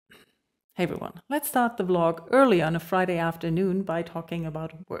Hey everyone, let's start the vlog early on a Friday afternoon by talking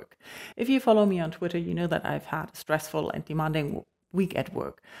about work. If you follow me on Twitter, you know that I've had a stressful and demanding week at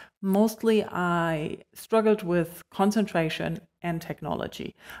work. Mostly I struggled with concentration and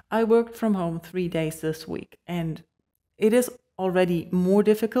technology. I worked from home 3 days this week, and it is already more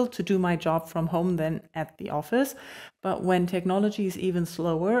difficult to do my job from home than at the office. But when technology is even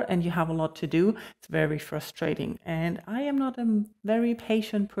slower and you have a lot to do, it's very frustrating. And I am not a very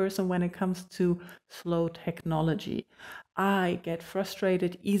patient person when it comes to slow technology. I get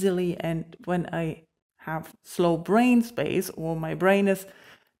frustrated easily, and when I have slow brain space or my brain is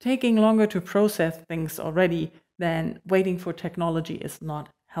taking longer to process things already, then waiting for technology is not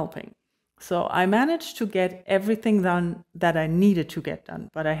helping. So I managed to get everything done that I needed to get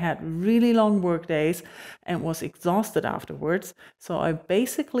done, but I had really long work days and was exhausted afterwards. So I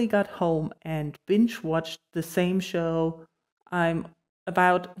basically got home and binge watched the same show I'm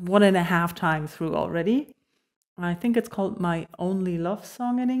about 1.5 times through already. I think it's called My Only Love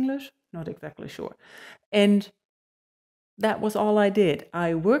Song in English. Not exactly sure. And that was all I did.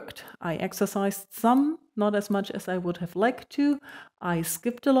 I worked, I exercised some, not as much as I would have liked to. I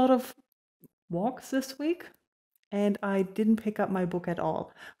skipped a lot of walks this week, and I didn't pick up my book at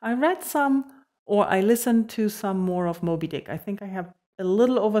all. I read some, or I listened to some more of Moby Dick. I think I have a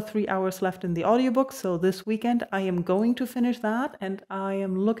little over 3 hours left in the audiobook, so this weekend I am going to finish that, and I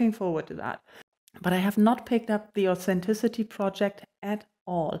am looking forward to that. But I have not picked up the Authenticity Project at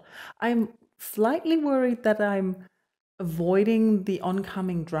all. I'm slightly worried that I'm avoiding the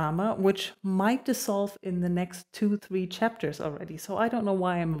oncoming drama, which might dissolve in the next 2, 3 chapters already. So I don't know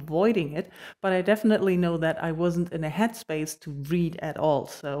why I'm avoiding it, but I definitely know that I wasn't in a headspace to read at all.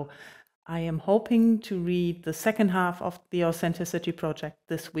 So I am hoping to read the second half of the Authenticity Project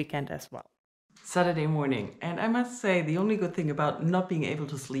this weekend as well. Saturday morning, and I must say the only good thing about not being able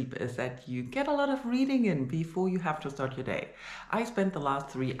to sleep is that you get a lot of reading in before you have to start your day. I spent the last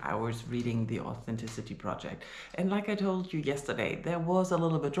 3 hours reading the Authenticity Project, and like I told you yesterday, there was a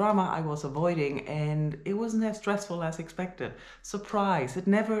little bit of drama I was avoiding, and it wasn't as stressful as expected. Surprise, it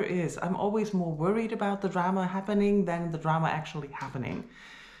never is. I'm always more worried about the drama happening than the drama actually happening.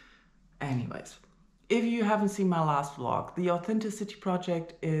 Anyways, if you haven't seen my last vlog, the Authenticity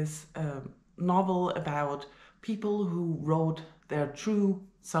Project is novel about people who wrote their true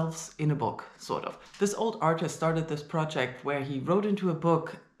selves in a book, sort of. This old artist started this project where he wrote into a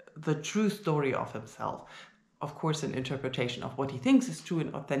book the true story of himself. Of course, an interpretation of what he thinks is true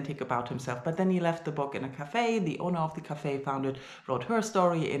and authentic about himself. But then he left the book in a cafe. The owner of the cafe found it, wrote her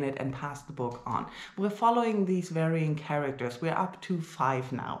story in it, and passed the book on. We're following these varying characters. We're up to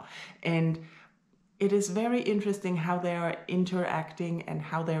 5 now. And it is very interesting how they are interacting and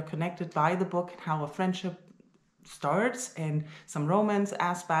how they are connected by the book and how a friendship starts and some romance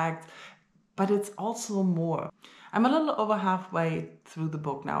aspects, but it's also more. I'm a little over halfway through the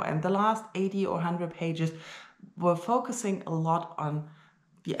book now, and the last 80 or 100 pages were focusing a lot on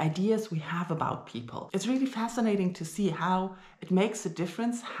the ideas we have about people. It's really fascinating to see how it makes a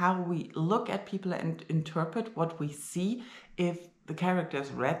difference, how we look at people and interpret what we see if the characters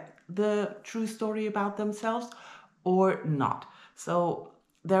read the true story about themselves or not. So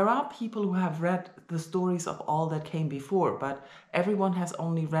there are people who have read the stories of all that came before, but everyone has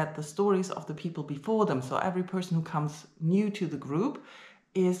only read the stories of the people before them. So every person who comes new to the group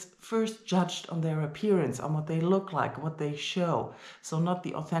is first judged on their appearance, on what they look like, what they show. So not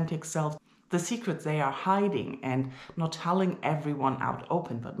the authentic self, the secrets they are hiding and not telling everyone out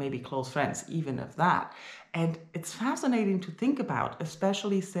open, but maybe close friends, even if that. And it's fascinating to think about,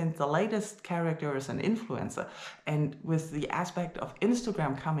 especially since the latest character is an influencer. And with the aspect of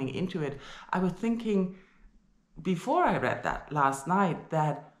Instagram coming into it, I was thinking before I read that last night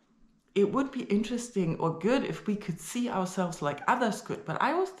that it would be interesting or good if we could see ourselves like others could. But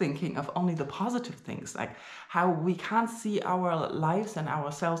I was thinking of only the positive things, like how we can't see our lives and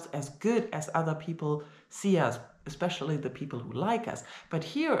ourselves as good as other people see us, especially the people who like us. But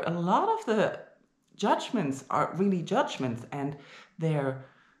here, a lot of the judgments are really judgments, and they're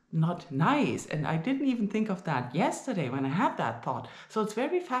not nice. And I didn't even think of that yesterday when I had that thought. So it's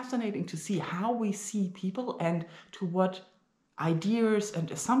very fascinating to see how we see people and to what ideas and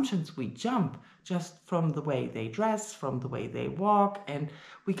assumptions we jump just from the way they dress, from the way they walk, and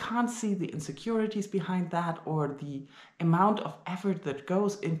we can't see the insecurities behind that or the amount of effort that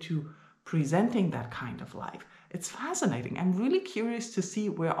goes into presenting that kind of life. It's fascinating. I'm really curious to see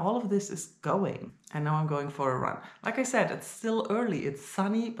where all of this is going. And now I'm going for a run. Like I said, it's still early. It's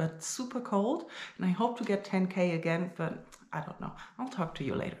sunny, but super cold. And I hope to get 10K again, but I don't know. I'll talk to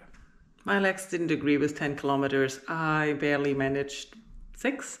you later. My legs didn't agree with 10 kilometers. I barely managed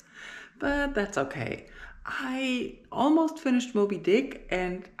 6. but that's okay. I almost finished Moby Dick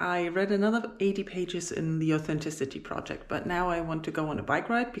and I read another 80 pages in the Authenticity Project, but now I want to go on a bike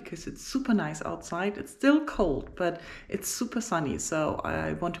ride because it's super nice outside. It's still cold, but it's super sunny, so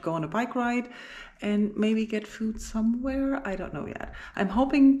I want to go on a bike ride and maybe get food somewhere. I don't know yet. I'm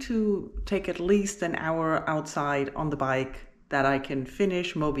hoping to take at least an hour outside on the bike that I can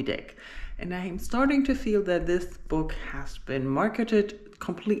finish Moby Dick. And I'm starting to feel that this book has been marketed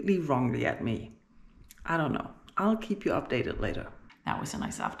completely wrongly at me. I don't know. I'll keep you updated later. That was a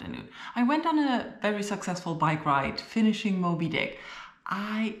nice afternoon. I went on a very successful bike ride, finishing Moby Dick.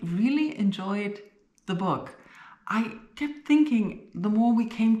 I really enjoyed the book. I kept thinking the more we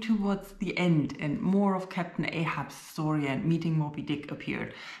came towards the end and more of Captain Ahab's story and meeting Moby Dick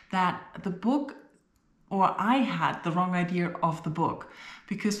appeared, that the book, or I had the wrong idea of the book.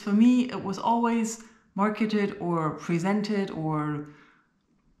 Because for me, it was always marketed or presented or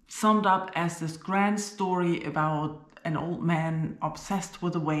summed up as this grand story about an old man obsessed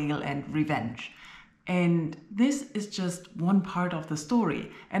with a whale and revenge. And this is just one part of the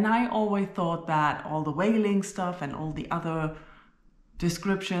story. And I always thought that all the whaling stuff and all the other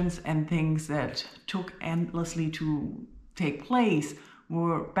descriptions and things that took endlessly to take place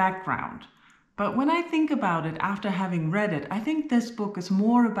were background. But when I think about it after having read it, I think this book is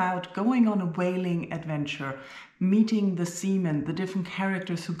more about going on a whaling adventure, meeting the seamen, the different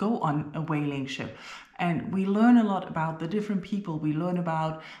characters who go on a whaling ship. And we learn a lot about the different people. We learn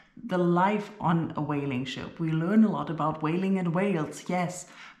about the life on a whaling ship. We learn a lot about whaling and whales, yes.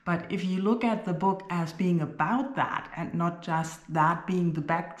 But if you look at the book as being about that and not just that being the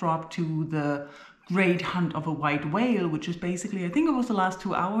backdrop to the great hunt of a white whale, which is basically, I think it was the last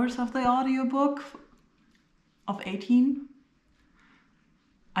 2 hours of the audiobook of 18.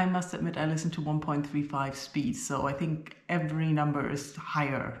 I must admit I listened to 1.35 speed, so I think every number is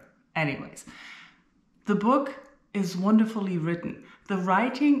higher. Anyways, the book is wonderfully written. The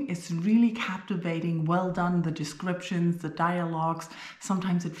writing is really captivating, well done, the descriptions, the dialogues.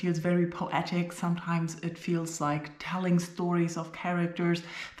 Sometimes it feels very poetic, sometimes it feels like telling stories of characters.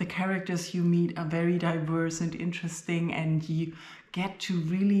 The characters you meet are very diverse and interesting, and you get to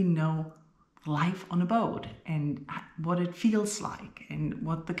really know life on a boat and what it feels like and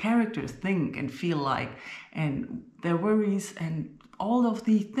what the characters think and feel like and their worries and all of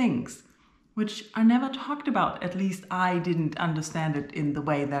these things, which are never talked about. At least I didn't understand it in the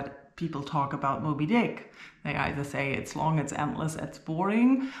way that people talk about Moby Dick. They either say it's long, it's endless, it's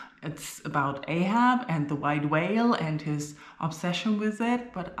boring, it's about Ahab and the white whale and his obsession with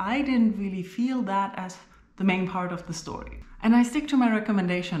it, but I didn't really feel that as the main part of the story. And I stick to my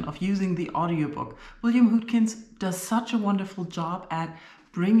recommendation of using the audiobook. William Hootkins does such a wonderful job at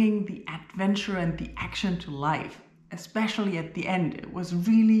bringing the adventure and the action to life, especially at the end. It was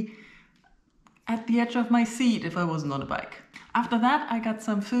really at the edge of my seat if I wasn't on a bike. After that, I got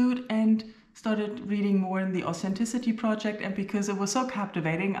some food and started reading more in the Authenticity Project, and because it was so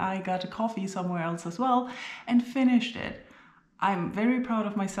captivating, I got a coffee somewhere else as well and finished it. I'm very proud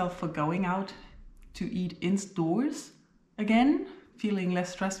of myself for going out to eat indoors again, feeling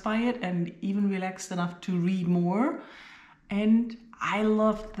less stressed by it and even relaxed enough to read more. And I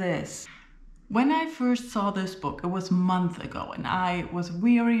loved this. When I first saw this book, it was a month ago, and I was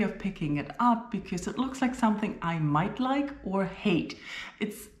weary of picking it up because it looks like something I might like or hate.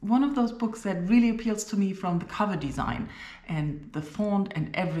 It's one of those books that really appeals to me from the cover design and the font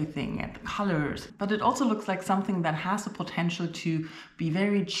and everything and the colors, but it also looks like something that has the potential to be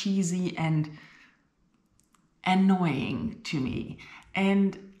very cheesy and annoying to me.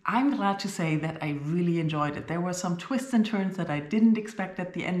 And I'm glad to say that I really enjoyed it. There were some twists and turns that I didn't expect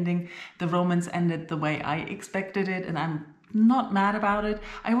at the ending. The romance ended the way I expected it, and I'm not mad about it.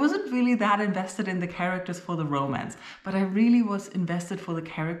 I wasn't really that invested in the characters for the romance, but I really was invested for the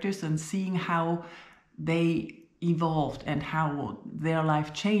characters and seeing how they evolved and how their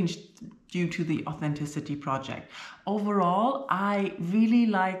life changed due to the Authenticity Project. Overall, I really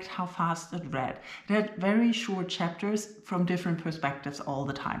liked how fast it read. It had very short chapters from different perspectives all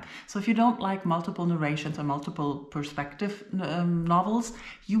the time. So if you don't like multiple narrations or multiple perspective novels,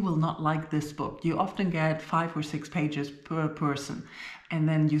 you will not like this book. You often get 5 or 6 pages per person, and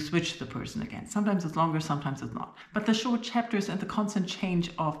then you switch the person again. Sometimes it's longer, sometimes it's not. But the short chapters and the constant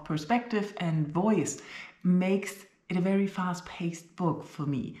change of perspective and voice makes it a very fast-paced book for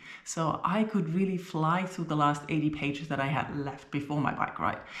me. So I could really fly through the last 80 pages that I had left before my bike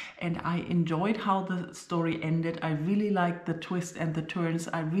ride. And I enjoyed how the story ended. I really liked the twists and the turns.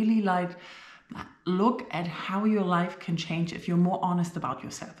 I really liked look at how your life can change if you're more honest about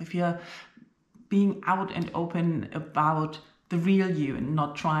yourself. If you're being out and open about the real you and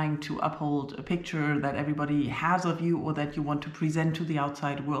not trying to uphold a picture that everybody has of you or that you want to present to the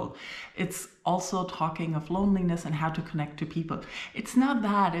outside world. It's also talking of loneliness and how to connect to people. It's not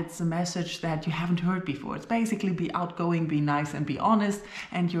that it's a message that you haven't heard before. It's basically be outgoing, be nice, and be honest,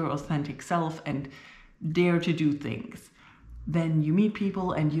 and your authentic self, and dare to do things. Then you meet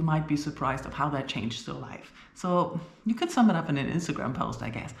people and you might be surprised of how that changed your life. So you could sum it up in an Instagram post, I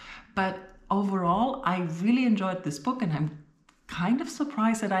guess. But overall, I really enjoyed this book, and I'm kind of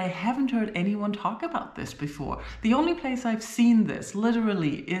surprised that I haven't heard anyone talk about this before. The only place I've seen this,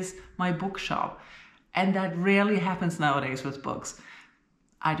 literally, is my bookshop. And that rarely happens nowadays with books.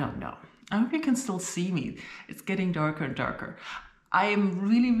 I don't know. I hope you can still see me. It's getting darker and darker. I am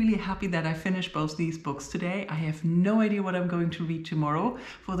really, really happy that I finished both these books today. I have no idea what I'm going to read tomorrow.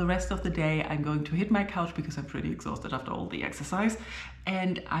 For the rest of the day, I'm going to hit my couch because I'm pretty exhausted after all the exercise.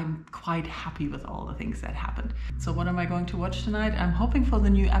 And I'm quite happy with all the things that happened. So what am I going to watch tonight? I'm hoping for the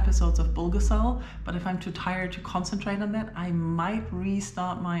new episodes of Bulgasal, but if I'm too tired to concentrate on that, I might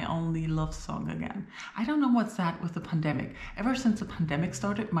restart My Only Love Song again. I don't know what's that with the pandemic. Ever since the pandemic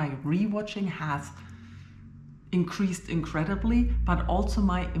started, my rewatching has increased incredibly, but also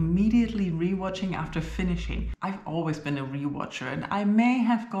my immediately rewatching after finishing. I've always been a rewatcher, and I may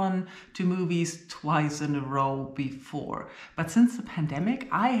have gone to movies twice in a row before, but since the pandemic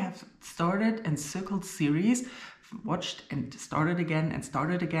I have started and circled series, watched and started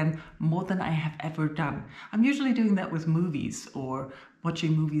again more than I have ever done. I'm usually doing that with movies or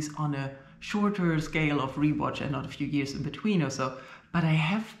watching movies on a shorter scale of rewatch and not a few years in between or so, but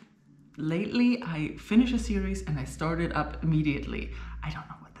lately, I finish a series and I start it up immediately. I don't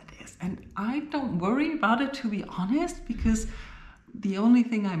know what that is. And I don't worry about it, to be honest, because the only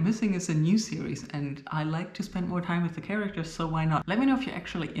thing I'm missing is a new series, and I like to spend more time with the characters, so why not? Let me know if you're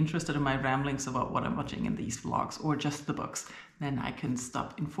actually interested in my ramblings about what I'm watching in these vlogs, or just the books. Then I can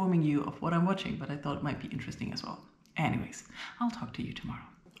stop informing you of what I'm watching, but I thought it might be interesting as well. Anyways, I'll talk to you tomorrow.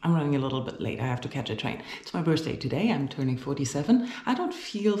 I'm running a little bit late. I have to catch a train. It's my birthday today. I'm turning 47. I don't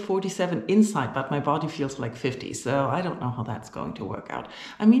feel 47 inside, but my body feels like 50. So I don't know how that's going to work out.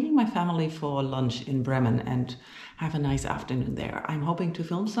 I'm meeting my family for lunch in Bremen and have a nice afternoon there. I'm hoping to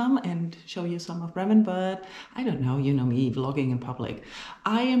film some and show you some of Bremen, but I don't know. You know me, vlogging in public.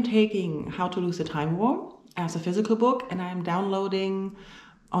 I am taking How to Lose a Time War as a physical book, and I'm downloading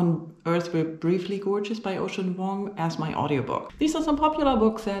On Earth We're Briefly Gorgeous by Ocean Vuong as my audiobook. These are some popular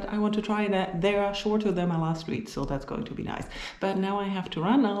books that I want to try, that they are shorter than my last read, so that's going to be nice. But now I have to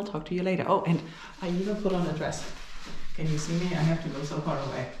run. I'll talk to you later. Oh, and I even put on a dress. Can you see me? I have to go so far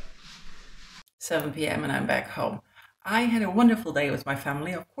away. 7 p.m. and I'm back home. I had a wonderful day with my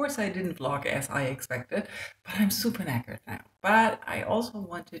family. Of course, I didn't vlog as I expected, but I'm super knackered now. But I also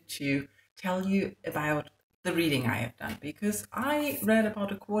wanted to tell you about the reading I have done, because I read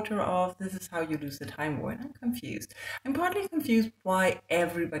about a quarter of This Is How You Lose the Time War, and I'm confused. I'm partly confused why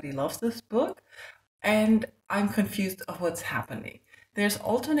everybody loves this book, and I'm confused of what's happening. There's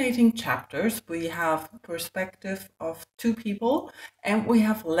alternating chapters. We have perspective of two people, and we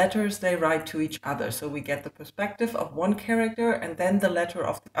have letters they write to each other. So we get the perspective of one character and then the letter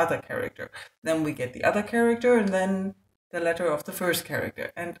of the other character. Then we get the other character and then the letter of the first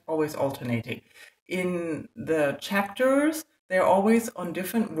character, and always alternating. In the chapters, they're always on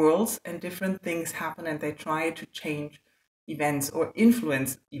different worlds and different things happen, and they try to change events or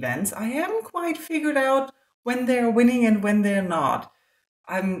influence events. I haven't quite figured out when they're winning and when they're not.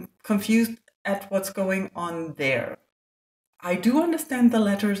 I'm confused at what's going on there. I do understand the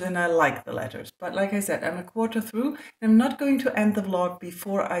letters and I like the letters, but like I said, I'm a quarter through and I'm not going to end the vlog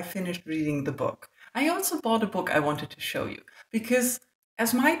before I finished reading the book. I also bought a book I wanted to show you, because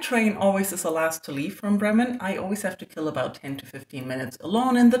as my train always is the last to leave from Bremen, I always have to kill about 10 to 15 minutes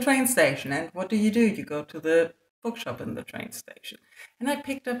alone in the train station. And what do? You go to the bookshop in the train station. And I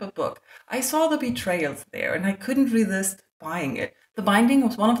picked up a book. I saw The Betrayals there and I couldn't resist buying it. The binding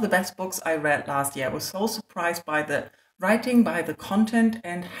was one of the best books I read last year. I was so surprised by the writing, by the content,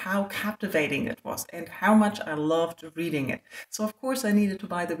 and how captivating it was, and how much I loved reading it. So of course I needed to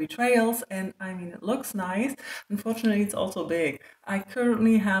buy The Betrayals, and I mean, it looks nice. Unfortunately, it's also big. I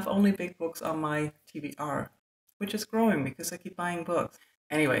currently have only big books on my TBR, which is growing because I keep buying books.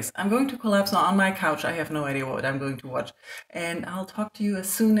 Anyways, I'm going to collapse on my couch. I have no idea what I'm going to watch, and I'll talk to you as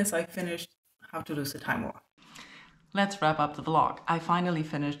soon as I finish How to Lose the Time War. Let's wrap up the vlog. I finally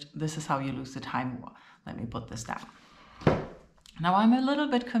finished This Is How You Lose the Time War. Let me put this down. Now I'm a little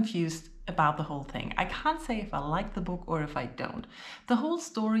bit confused about the whole thing. I can't say if I like the book or if I don't. The whole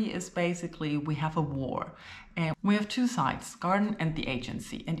story is basically we have a war and we have two sides, Garden and the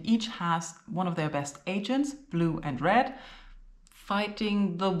Agency, and each has one of their best agents, Blue and Red,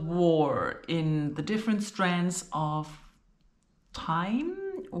 fighting the war in the different strands of time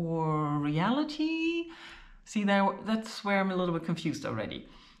or reality. See, that's where I'm a little bit confused already.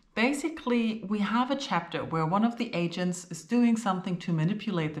 Basically, we have a chapter where one of the agents is doing something to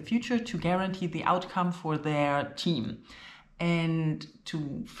manipulate the future to guarantee the outcome for their team and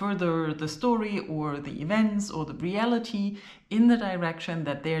to further the story or the events or the reality in the direction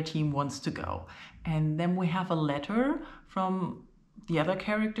that their team wants to go. And then we have a letter from the other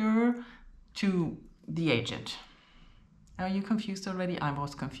character to the agent. Are you confused already? I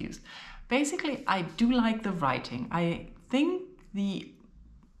was confused. Basically, I do like the writing. I think the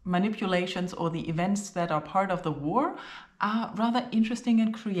manipulations or the events that are part of the war are rather interesting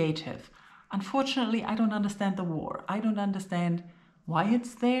and creative. Unfortunately, I don't understand the war. I don't understand why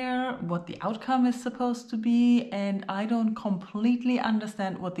it's there, what the outcome is supposed to be, and I don't completely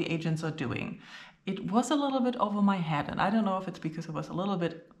understand what the agents are doing. It was a little bit over my head, and I don't know if it's because I was a little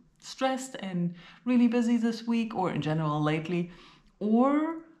bit stressed and really busy this week or in general lately,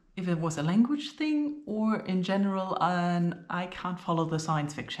 or if it was a language thing, or in general, I can't follow the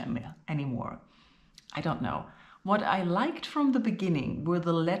science fiction anymore. I don't know. What I liked from the beginning were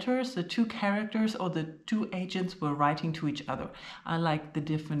the letters the two characters or the two agents were writing to each other. I liked the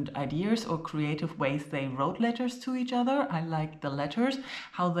different ideas or creative ways they wrote letters to each other. I liked the letters,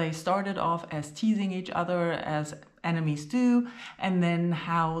 how they started off as teasing each other as enemies do, and then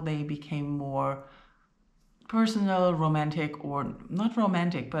how they became more personal, romantic, or not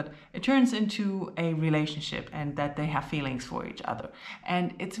romantic, but it turns into a relationship and that they have feelings for each other.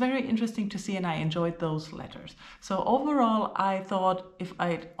 And it's very interesting to see, and I enjoyed those letters. So overall, I thought if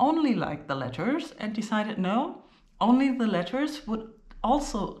I'd only liked the letters and decided no, only the letters would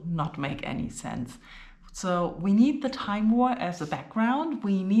also not make any sense. So we need the time war as a background.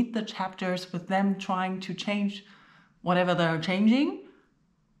 We need the chapters with them trying to change whatever they're changing.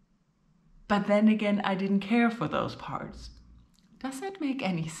 But then again, I didn't care for those parts. Does that make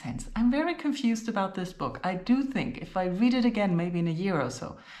any sense? I'm very confused about this book. I do think if I read it again, maybe in a year or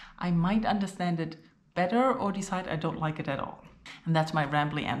so, I might understand it better or decide I don't like it at all. And that's my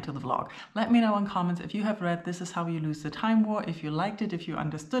rambly end to the vlog. Let me know in comments if you have read This Is How You Lose the Time War, if you liked it, if you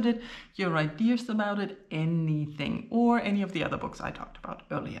understood it, your ideas about it, anything, or any of the other books I talked about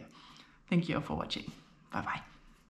earlier. Thank you for watching. Bye-bye.